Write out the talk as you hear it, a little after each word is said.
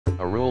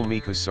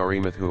Arulmighu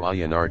Sorimuthu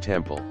Ayyanar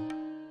Temple.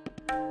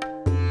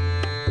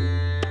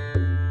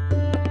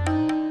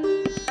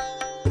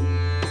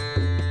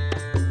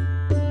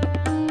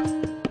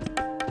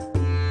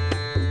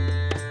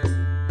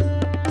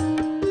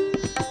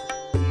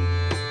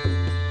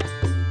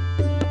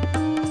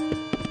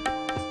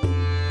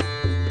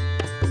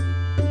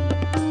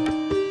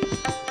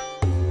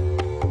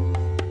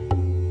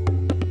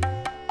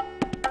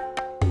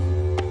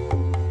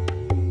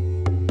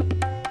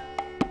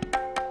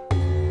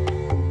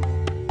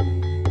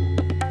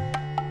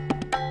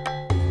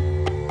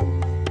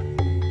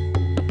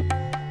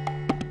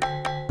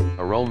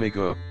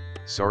 Arulmighu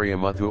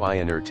Sorimuthu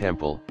Ayyanar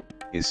Temple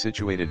is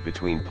situated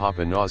between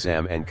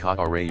Pattavarayar and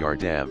Pattavarayar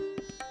Dam.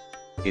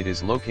 It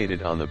is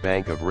located on the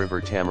bank of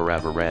river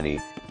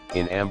Tamaravarani,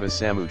 in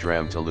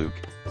Ambasamudram Taluk,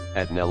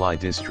 at Nellai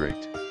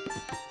district.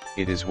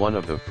 It is one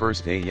of the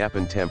first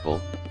Ayyappan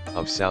temple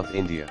of South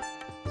India.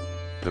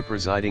 The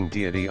presiding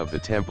deity of the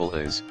temple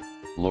is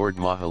Lord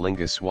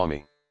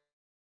Mahalingam.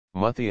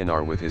 Muthu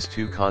Ayyanar with his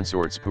two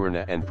consorts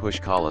Purna and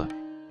Pushkala,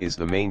 is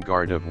the main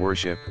guard of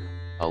worship,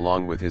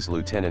 along with his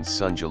lieutenants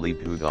Sangili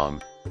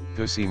Bhothathar,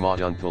 Thoosi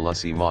Madan,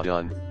 Thalavi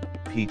Madan,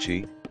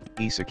 Pichi,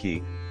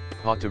 Isaki,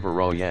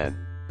 Pattavarayar.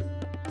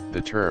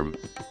 The term,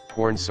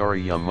 Porn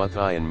Sori Muthu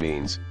Ayyanar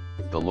means,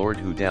 the Lord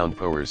who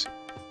downpours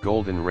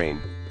golden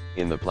rain,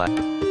 in the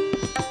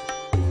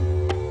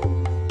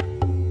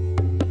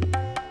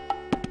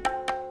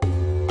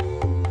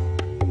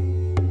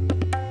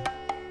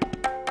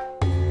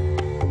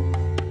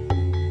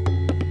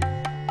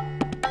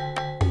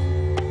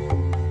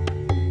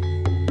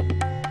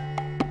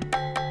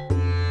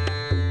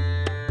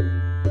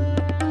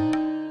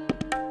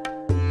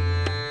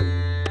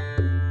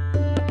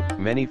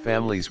Many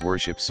families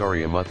worship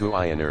Sori Muthu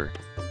Ayyanar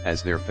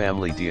as their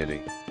family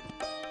deity.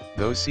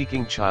 Those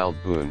seeking child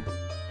boon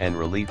and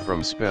relief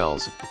from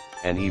spells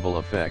and evil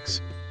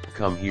effects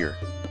come here.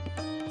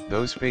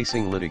 Those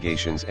facing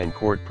litigations and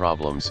court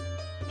problems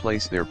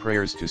place their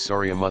prayers to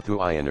Sori Muthu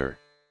Ayyanar.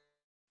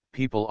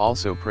 People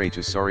also pray to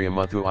Sori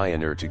Muthu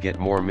Ayyanar to get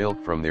more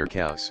milk from their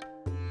cows.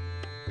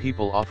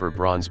 People offer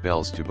bronze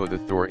bells to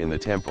Bhothathar in the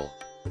temple.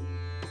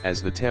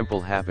 As the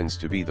temple happens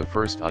to be the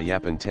first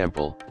Ayyappan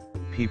temple,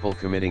 people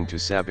committing to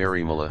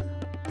Sabarimalai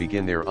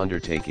begin their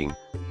undertaking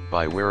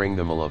by wearing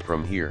the mala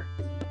from here.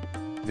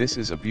 This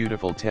is a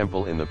beautiful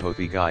temple in the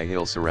Pothigai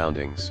hill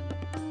surroundings.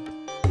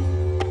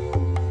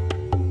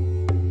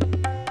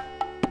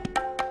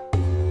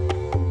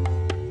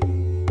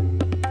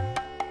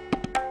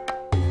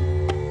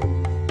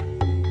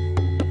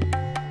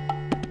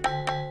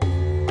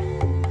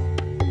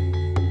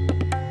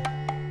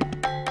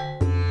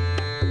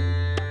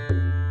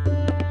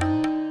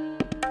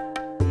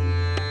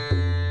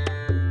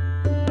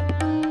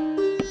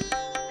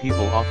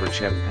 People offer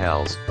chep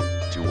pals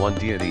to one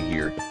deity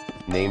here,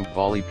 named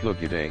Vali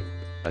Pugade,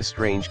 a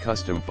strange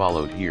custom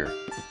followed here.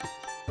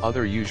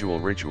 Other usual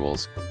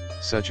rituals,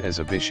 such as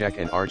Abhishek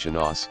and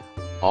Archanas,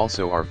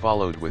 also are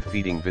followed with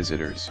feeding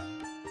visitors.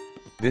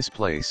 This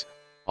place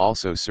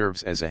also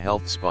serves as a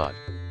health spot.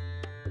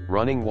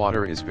 Running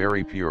water is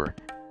very pure,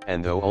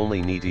 and though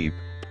only knee-deep,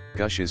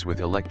 gushes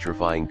with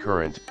electrifying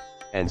current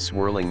and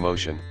swirling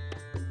motion.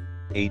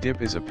 A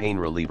dip is a pain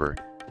reliever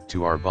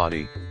to our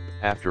body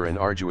after an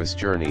arduous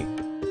journey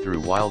through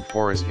wild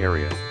forest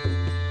area.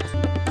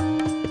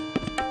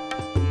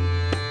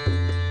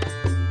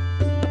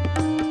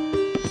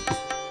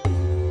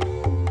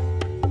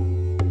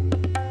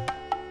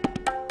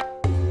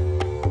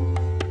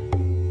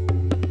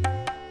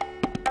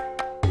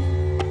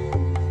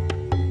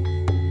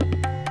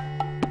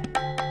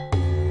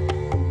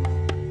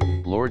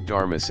 Lord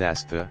Dharma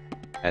Sastha,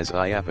 as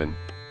Ayyappan,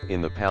 in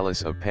the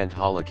palace of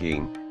Panthala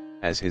king,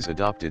 as his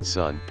adopted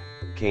son,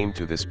 came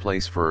to this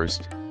place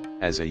first,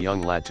 as a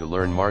young lad to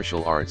learn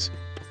martial arts,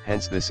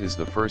 hence this is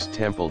the first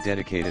temple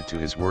dedicated to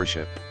his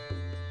worship.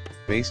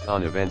 Based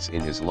on events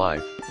in his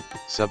life,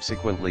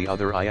 subsequently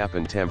other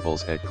Ayyappan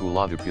temples at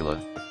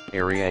Kulathupuzha,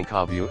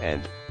 Ariankavu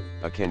and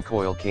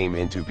Achankoil came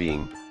into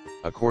being,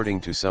 according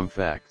to some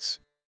facts.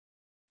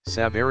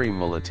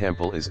 Sabarimalai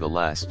temple is the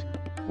last,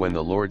 when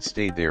the Lord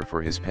stayed there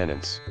for his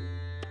penance.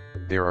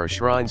 There are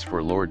shrines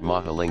for Lord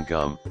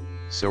Mahalingam,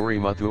 Sori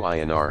Muthu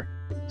Ayyanar,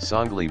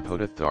 Sangili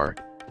Bhothathar,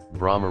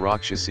 Brahmma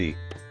Raksashi,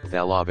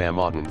 Thalavai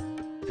Madan,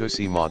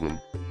 Thoosi Madan,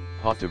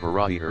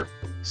 Pattavarayar,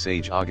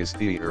 Sage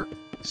Agathiyar,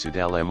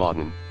 Sudalai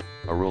Madan,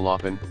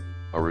 Irulappan,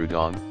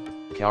 Irudan,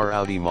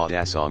 Karadi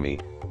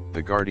Madasami,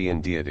 the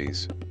guardian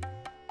deities.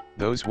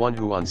 Those one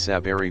who on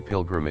Sabari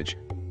pilgrimage,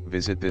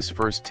 visit this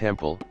first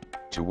temple,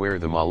 to wear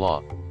the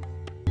mala.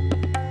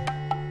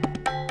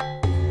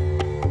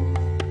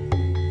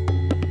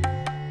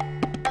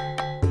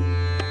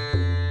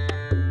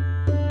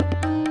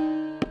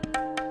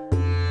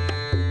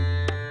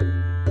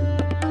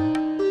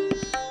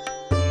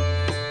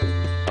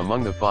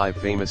 Among the 5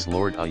 famous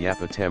Lord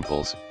Ayyappa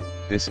temples,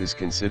 this is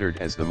considered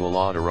as the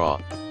Muladhara.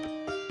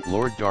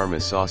 Lord Dharma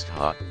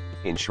Sastha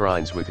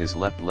enshrines with his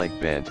left leg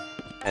bent,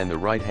 and the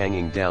right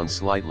hanging down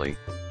slightly,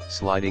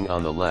 sliding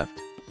on the left.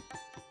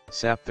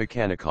 Saptha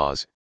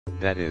Kanakas,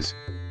 that is,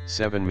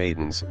 7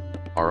 maidens,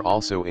 are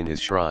also in his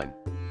shrine.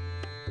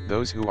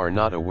 Those who are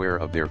not aware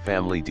of their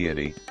family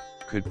deity,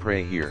 could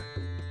pray here.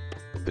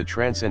 The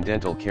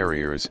transcendental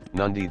carriers,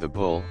 Nundi the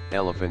bull,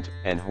 elephant,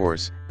 and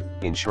horse,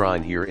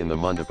 enshrine here in the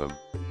mandapam.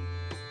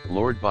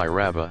 Lord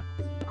Bhairava,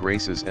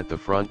 graces at the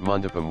front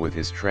mandapam with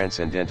his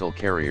transcendental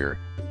carrier,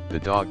 the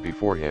dog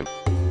before him.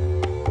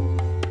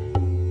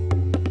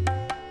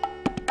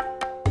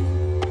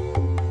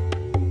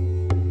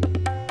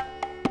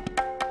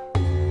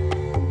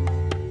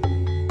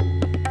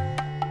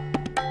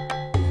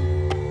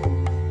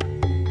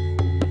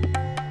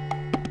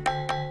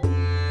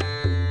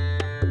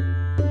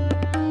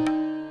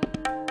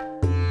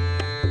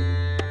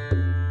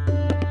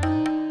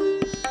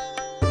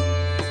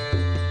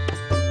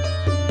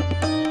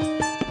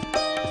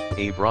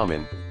 A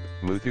Brahmin,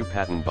 Muthu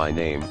Ayyanar by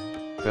name,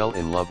 fell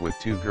in love with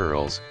 2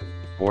 girls,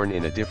 born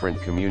in a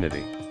different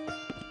community.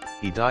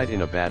 He died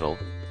in a battle,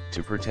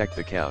 to protect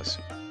the cows.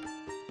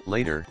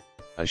 Later,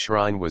 a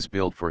shrine was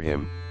built for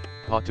him,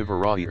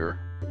 Pattavarayar,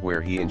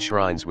 where he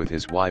enshrines with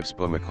his wives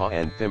Bhumika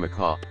and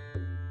Thimika.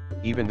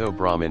 Even though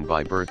Brahmin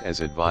by birth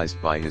as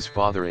advised by his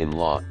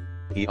father-in-law,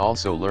 he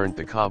also learned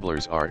the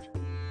cobbler's art.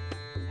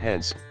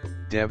 Hence,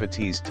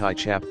 devotees tie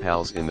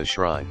chapels in the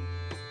shrine.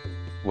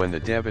 When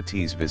the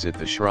devotees visit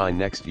the shrine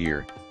next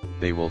year,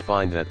 they will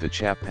find that the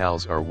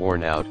chapels are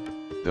worn out,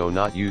 though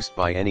not used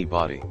by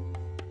anybody.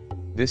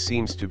 This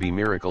seems to be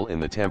miracle in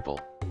the temple.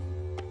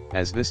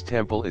 As this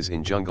temple is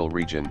in jungle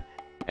region,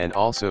 and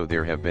also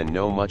there have been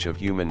no much of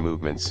human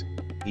movements,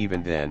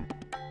 even then,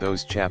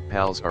 those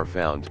chapels are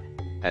found,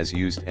 as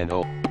used and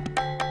old.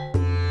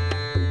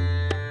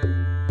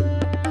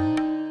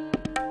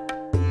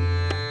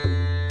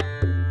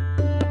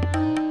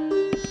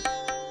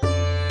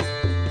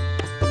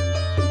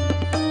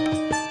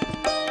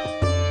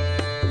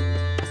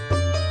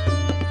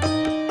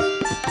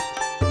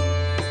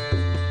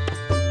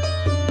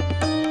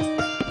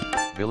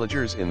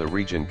 Villagers in the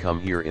region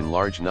come here in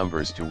large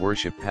numbers to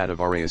worship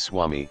Pattavarayar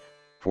Swami,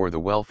 for the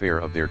welfare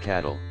of their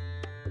cattle.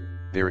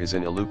 There is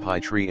an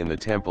ilupai tree in the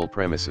temple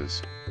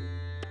premises.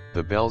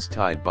 The bells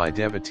tied by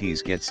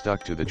devotees get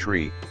stuck to the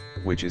tree,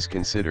 which is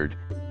considered,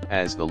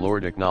 as the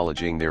Lord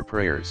acknowledging their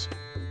prayers.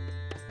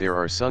 There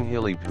are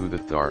Sangili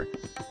Bhothathar,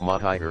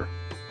 Matayar,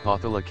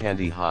 Panthala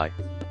Kandihai,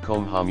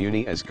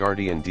 Komhamuni as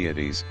guardian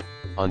deities,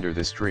 under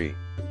this tree.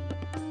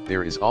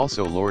 There is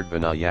also Lord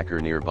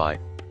Vinayakar nearby,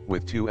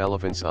 with 2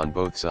 elephants on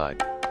both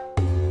sides.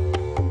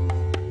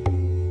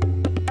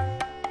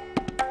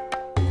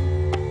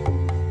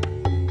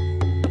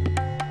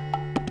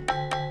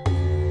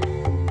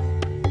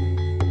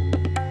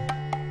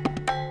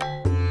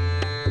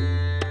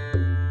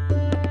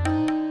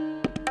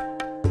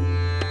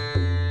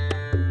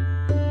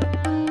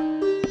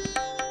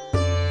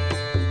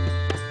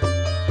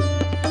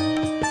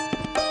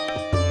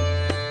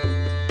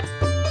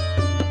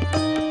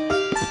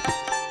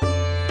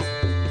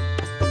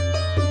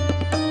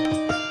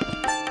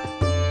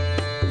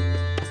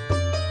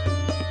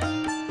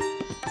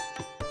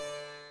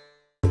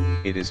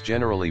 It is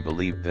generally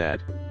believed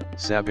that,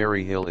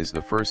 Sabari Hill is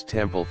the first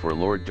temple for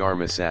Lord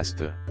Dharma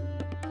Sastha.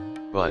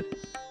 But,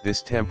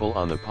 this temple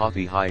on the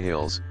Pathi High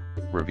Hills,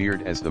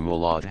 revered as the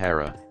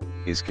Muladhara,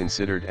 is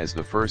considered as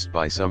the first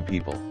by some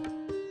people.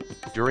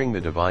 During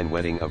the divine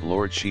wedding of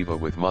Lord Shiva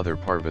with Mother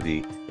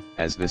Parvati,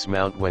 as this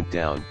mount went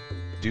down,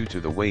 due to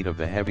the weight of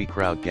the heavy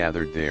crowd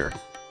gathered there,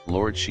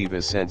 Lord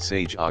Shiva sent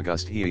sage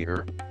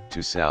Agathiyar,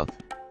 to south,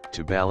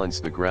 to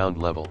balance the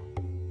ground level.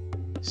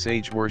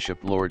 Sage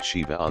worshipped Lord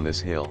Shiva on this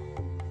hill.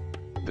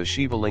 The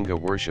Shivalinga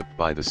worshipped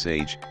by the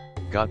sage,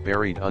 got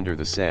buried under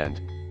the sand,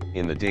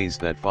 in the days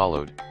that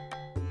followed.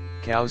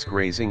 Cows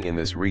grazing in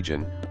this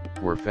region,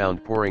 were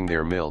found pouring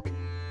their milk,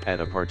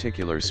 at a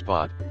particular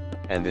spot,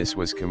 and this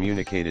was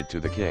communicated to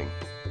the king.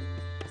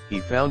 He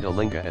found a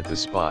linga at the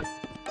spot,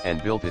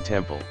 and built a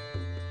temple.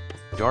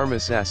 Dharma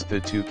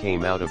Sastha too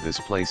came out of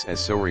this place as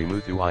Sori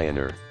Muthu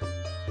Ayyanar.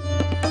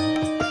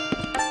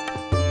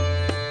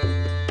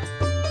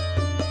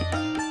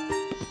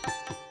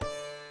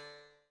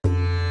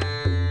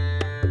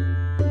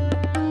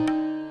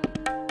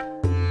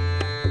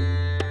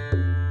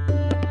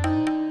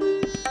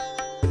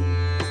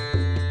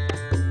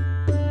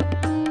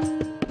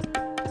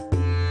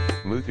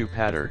 Muthu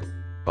Ayyanar,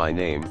 by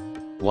name,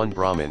 one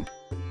Brahmin,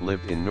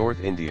 lived in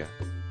North India.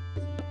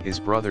 His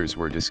brothers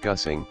were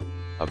discussing,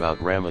 about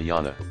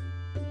Ramayana.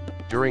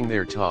 During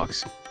their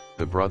talks,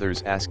 the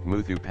brothers asked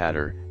Muthu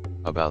Ayyanar,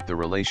 about the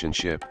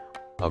relationship,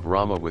 of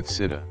Rama with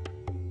Sita.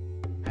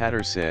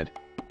 Ayyanar said,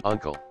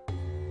 "Uncle."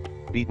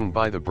 Beaten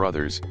by the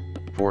brothers,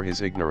 for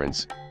his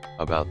ignorance,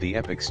 about the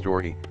epic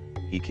story,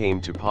 he came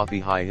to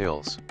Pathi High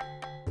Hills.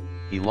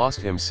 He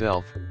lost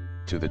himself,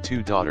 to the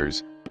 2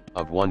 daughters,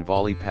 of one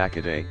Vali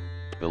Pakade,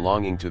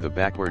 belonging to the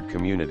backward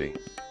community.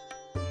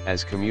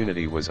 As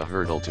community was a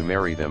hurdle to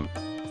marry them,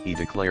 he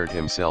declared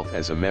himself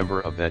as a member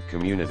of that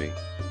community.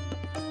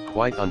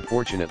 Quite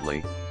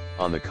unfortunately,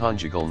 on the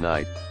conjugal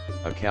night,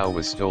 a cow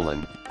was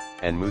stolen,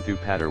 and Muthu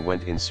Ayyanar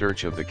went in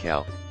search of the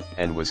cow,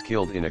 and was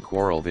killed in a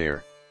quarrel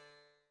there.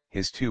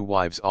 His 2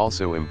 wives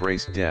also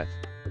embraced death,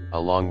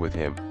 along with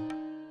him.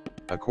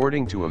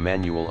 According to a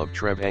manual of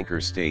Travancore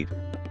state,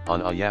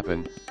 on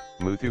Ayyappan,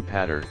 Muthu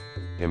Padar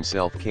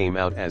himself came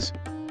out as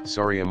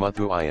Sori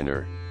Muthu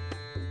Ayyanar.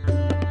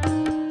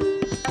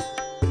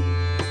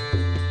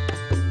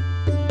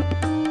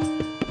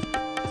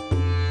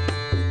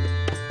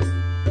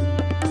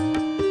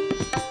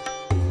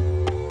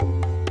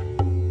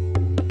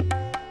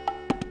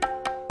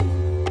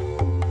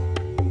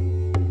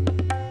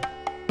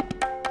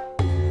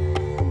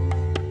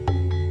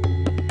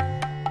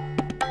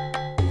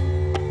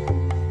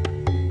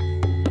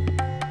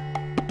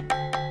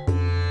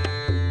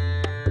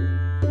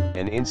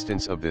 An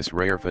instance of this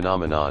rare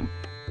phenomenon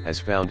has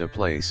found a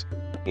place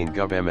in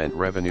government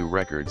revenue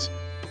records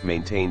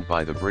maintained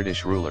by the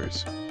British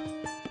rulers.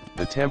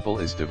 The temple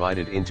is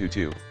divided into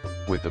 2,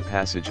 with the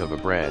passage of a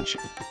branch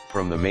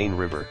from the main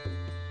river.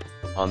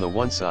 On the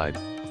one side,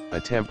 a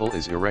temple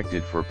is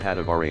erected for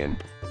Pattavarayar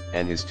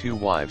and his 2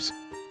 wives,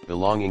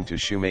 belonging to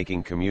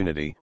shoemaking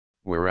community,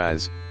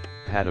 whereas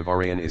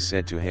Pattavarayar is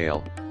said to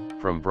hail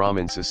from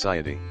Brahmin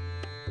society.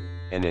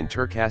 An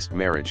intercaste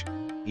marriage,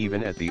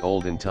 even at the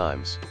olden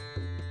times.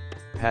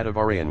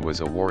 Pattavarayar was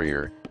a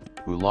warrior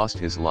who lost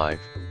his life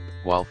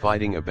while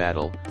fighting a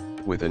battle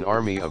with an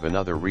army of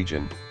another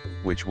region,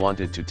 which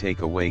wanted to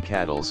take away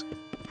cattle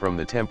from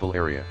the temple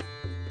area.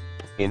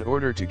 In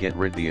order to get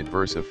rid the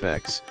adverse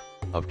effects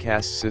of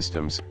caste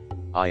systems,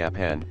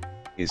 Ayyappan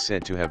is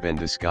said to have been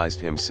disguised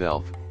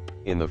himself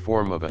in the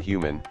form of a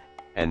human,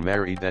 and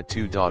married that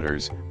 2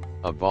 daughters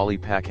of Bali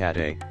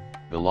Pakate,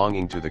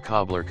 belonging to the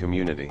cobbler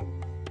community.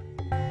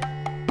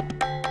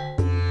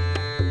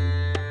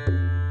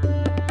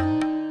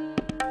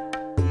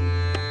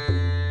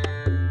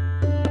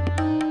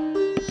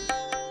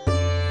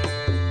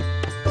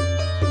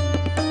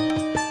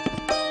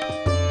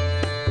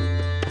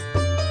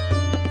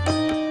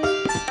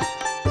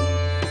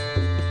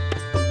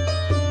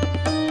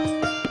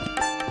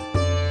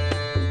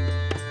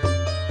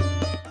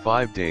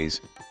 Five days,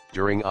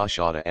 during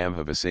Ashada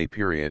Amavasya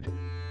period,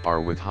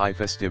 are with high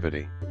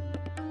festivity.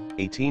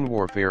 18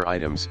 warfare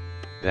items,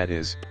 that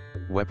is,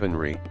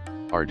 weaponry,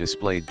 are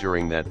displayed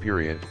during that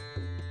period.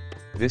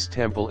 This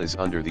temple is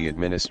under the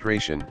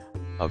administration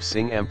of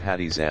Singh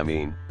Ampati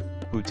Zamin,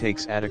 who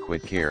takes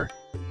adequate care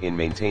in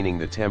maintaining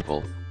the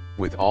temple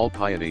with all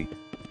piety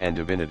and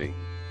divinity.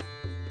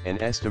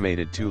 An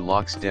estimated 2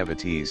 lakhs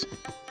devotees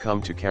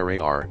come to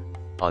Karayar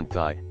on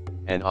Thai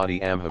and Adi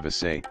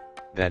Amavasya,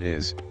 that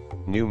is,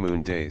 new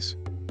moon days.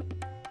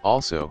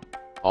 Also,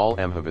 all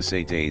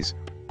Amavasya days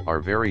are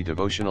very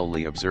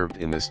devotionally observed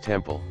in this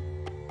temple.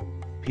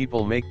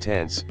 People make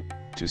tents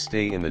to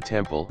stay in the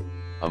temple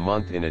a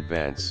month in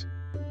advance.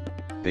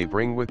 They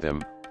bring with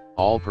them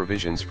all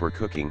provisions for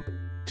cooking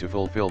to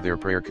fulfill their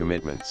prayer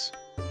commitments.